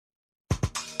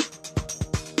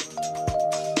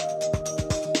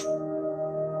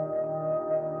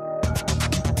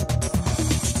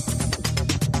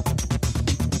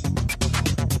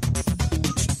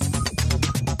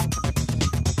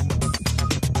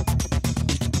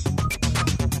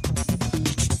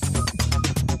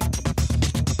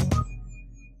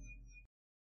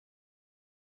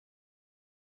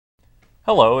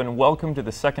Hello and welcome to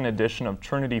the second edition of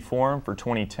Trinity Forum for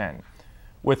 2010.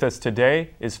 With us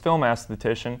today is film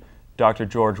aesthetician Dr.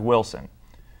 George Wilson.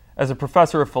 As a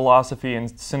professor of philosophy and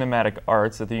cinematic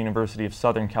arts at the University of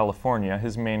Southern California,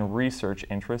 his main research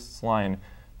interests lie in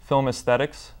film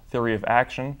aesthetics, theory of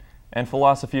action, and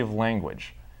philosophy of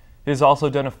language. He has also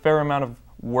done a fair amount of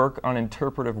work on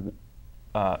interpretive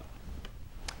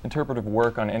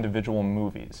work on individual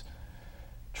movies.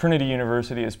 Trinity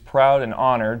University is proud and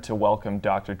honored to welcome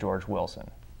Dr. George Wilson.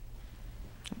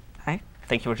 Hi,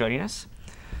 thank you for joining us.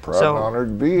 Proud and honored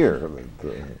to be here.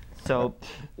 So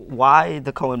why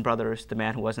the Coen brothers, The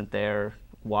Man Who Wasn't There,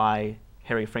 why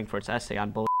Harry Frankfurt's essay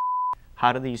on Balotskiy?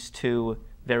 How do these two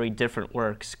very different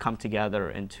works come together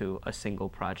into a single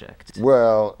project?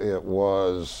 Well, it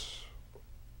was,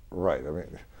 right, I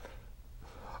mean,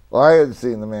 I had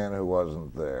seen The Man Who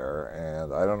Wasn't There,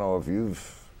 and I don't know if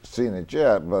you've seen it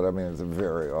yet, but I mean, it's a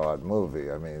very odd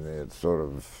movie. I mean, it's sort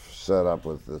of set up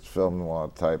with this film noir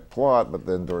type plot, but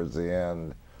then towards the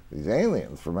end, these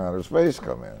aliens from outer space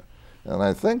come in. And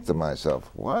I think to myself,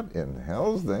 what in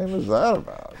hell's name is that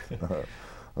about?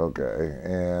 Okay,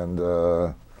 and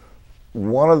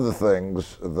one of the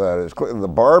things that is clear, the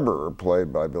barber,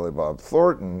 played by Billy Bob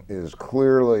Thornton, is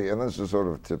clearly, and this is sort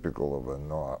of typical of a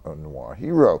noir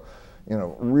hero, you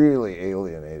know, really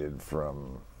alienated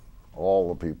from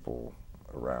all the people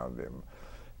around him.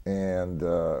 And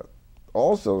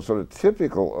also sort of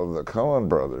typical of the Coen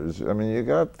brothers. I mean, you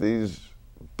got these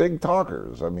big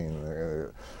talkers. I mean,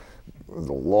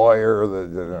 the lawyer,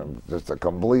 just a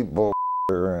complete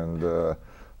bullshitter,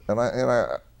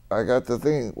 and I got to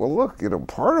think, well, look, you know,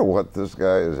 part of what this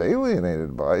guy is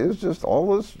alienated by is just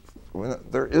all this. I mean,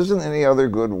 there isn't any other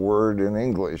good word in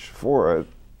English for it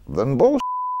than bullshit,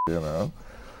 you know.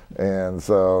 And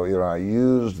so, you know, I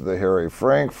used the Harry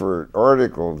Frankfurt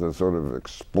article to sort of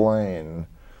explain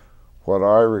what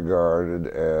I regarded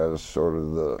as sort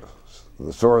of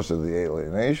the source of the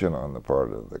alienation on the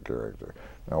part of the character.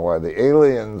 Now, why the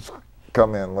aliens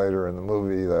come in later in the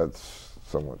movie, that's a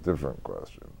somewhat different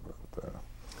question. But,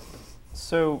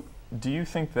 So, do you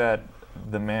think that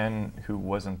The Man Who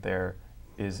Wasn't There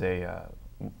is a,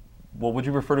 well, would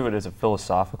you refer to it as a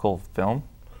philosophical film?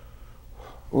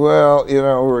 well, you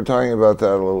know, we were talking about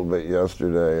that a little bit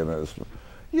yesterday, and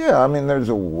yeah, I mean, there's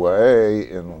a way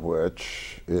in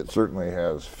which it certainly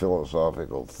has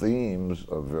philosophical themes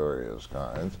of various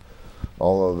kinds,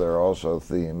 although there are also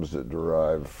themes that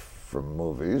derive from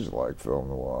movies like film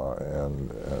noir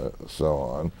and so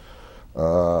on.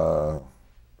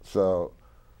 So,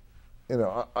 you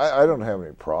know, I don't have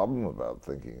any problem about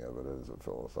thinking of it as a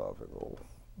philosophical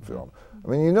film. I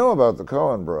mean, you know about the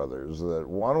Coen brothers that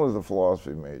one was a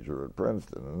philosophy major at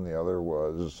Princeton and the other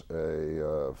was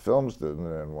a film student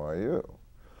at NYU.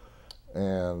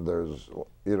 And there's,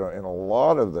 you know, in a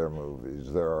lot of their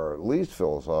movies, there are at least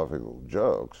philosophical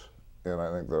jokes, and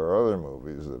I think there are other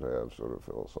movies that have sort of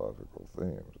philosophical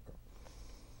themes.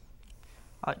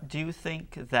 Do you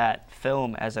think that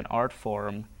film as an art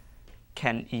form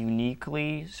can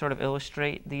uniquely sort of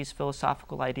illustrate these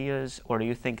philosophical ideas, or do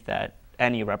you think that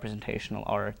any representational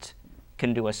art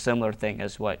can do a similar thing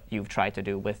as what you've tried to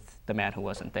do with The Man Who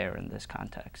Wasn't There in this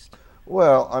context?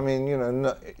 Well, I mean, you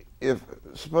know,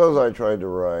 suppose I tried to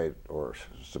write, or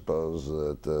suppose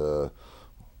that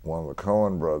one of the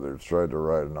Coen brothers tried to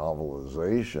write a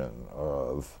novelization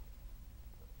of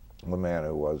The Man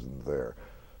Who Wasn't There.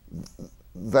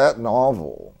 That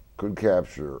novel could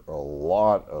capture a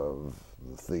lot of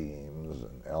the themes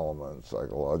and elements,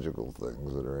 psychological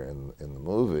things that are in the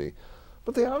movie,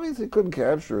 but they obviously couldn't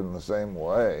capture it in the same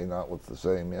way, not with the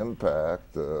same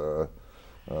impact. Not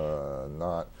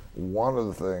one of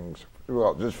the things,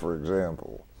 well, just for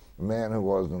example, The Man Who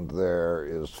Wasn't There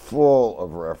is full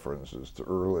of references to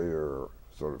earlier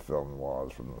sort of film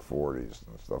noirs from the 40s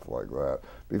and stuff like that.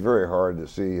 It'd be very hard to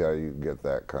see how you get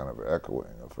that kind of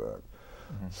echoing effect.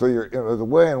 Mm-hmm. So you know, the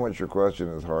way in which your question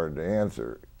is hard to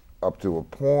answer, up to a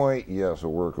point, yes, a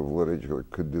work of literature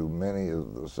could do many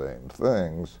of the same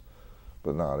things,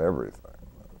 but not everything.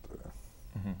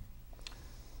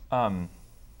 Mm-hmm.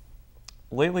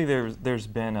 Lately, there's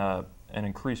been an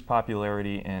increased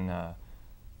popularity in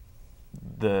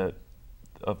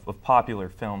of popular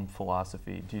film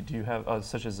philosophy. Do you have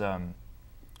such as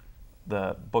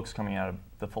the books coming out of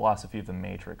the philosophy of the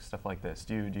Matrix, stuff like this?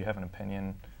 Do you have an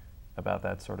opinion about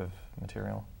that sort of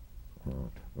material?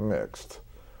 Mixed.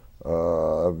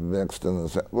 Mixed in the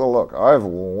sense, well, look, I've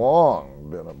long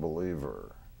been a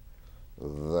believer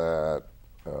that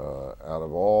out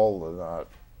of all the not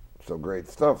so great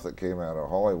stuff that came out of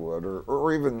Hollywood,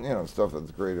 or even, you know, stuff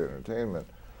that's great entertainment,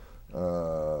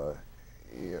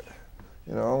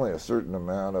 you know, only a certain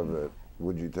amount of it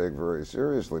would you take very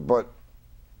seriously. But,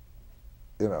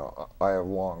 you know, I have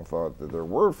long thought that there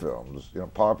were films, you know,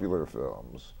 popular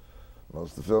films.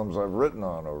 Most of the films I've written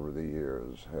on over the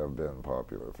years have been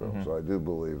popular films, so I do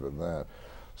believe in that.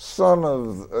 Some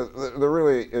of, they're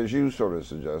really, as you sort of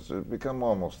suggested, become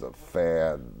almost a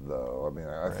fad, though. I mean,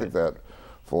 I think that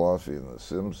philosophy in The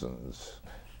Simpsons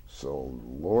sold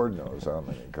Lord knows how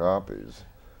many copies.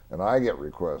 And I get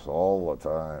requests all the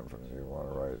time from you want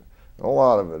to write. And a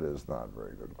lot of it is not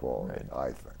very good quality, I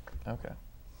think. Okay.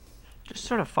 Just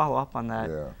sort of follow up on that.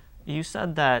 Yeah. You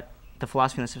said that the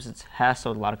philosophy in The Simpsons has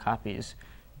sold a lot of copies.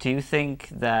 Do you think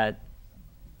that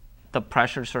the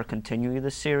pressure to sort of continue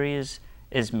the series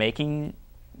is making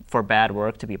for bad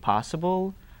work to be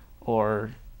possible,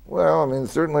 or? Well, I mean, it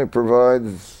certainly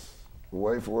provides a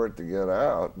way for it to get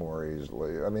out more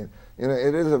easily. I mean, you know,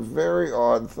 it is a very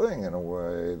odd thing in a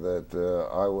way that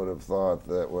I would have thought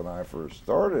that when I first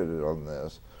started on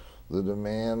this, the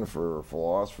demand for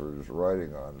philosophers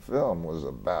writing on film was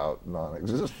about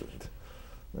non-existent.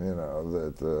 You know,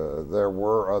 that there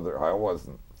were other, I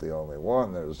wasn't the only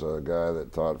one. There's a guy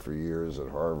that taught for years at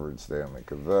Harvard, Stanley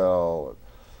Cavell.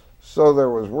 So there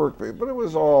was work, but it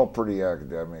was all pretty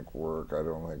academic work. I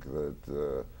don't think that,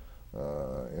 you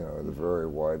know, it was very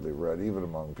widely read, even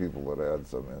among people that had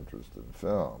some interest in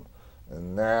film.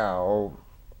 And now,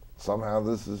 somehow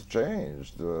this has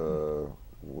changed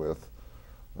with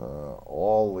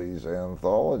all these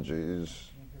anthologies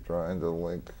trying to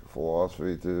link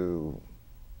philosophy to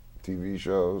TV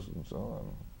shows and so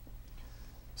on.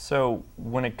 So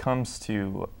when it comes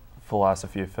to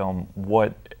philosophy of film,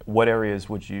 what areas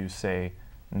would you say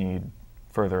need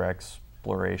further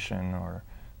exploration or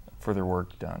further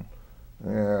work done?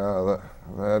 Yeah,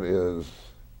 that is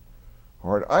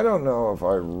hard. I don't know if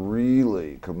I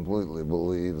really completely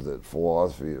believe that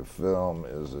philosophy of film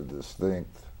is a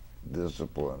distinct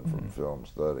discipline from film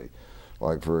study.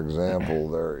 Like, for example,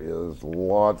 there is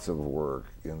lots of work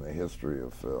in the history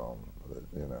of film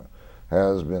that, you know,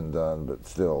 has been done but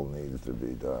still needs to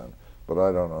be done. But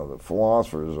I don't know that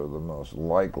philosophers are the most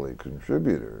likely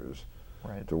contributors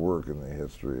to work in the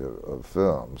history of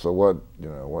film. So what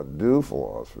do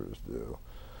philosophers do?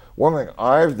 One thing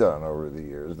I've done over the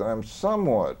years, and I'm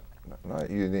somewhat, not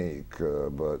unique,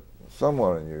 but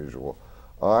somewhat unusual,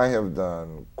 I have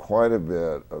done quite a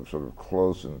bit of sort of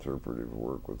close interpretive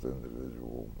work with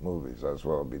individual movies. That's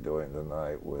what I'll be doing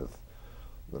tonight with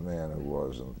The Man Who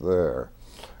Wasn't There.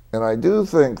 And I do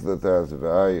think that that's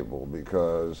valuable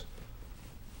because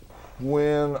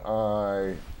when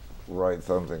I write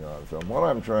something on film, what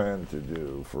I'm trying to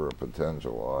do for a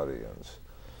potential audience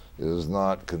is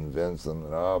not convince them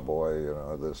that, oh boy, you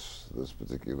know, this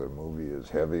particular movie is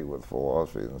heavy with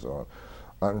philosophy and so on.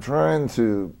 I'm trying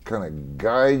to kind of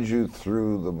guide you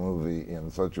through the movie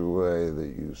in such a way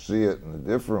that you see it in a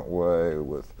different way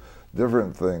with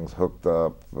different things hooked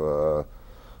up,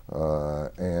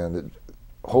 and it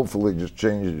hopefully just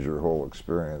changes your whole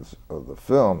experience of the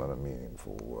film in a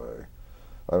meaningful way.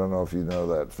 I don't know if you know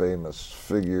that famous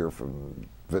figure from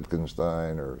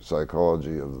Wittgenstein or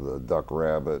Psychology of the duck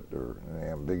rabbit, or an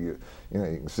ambiguous, you know,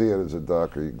 you can see it as a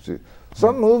duck or you can see it.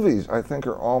 Some movies I think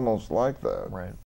are almost like that. Right.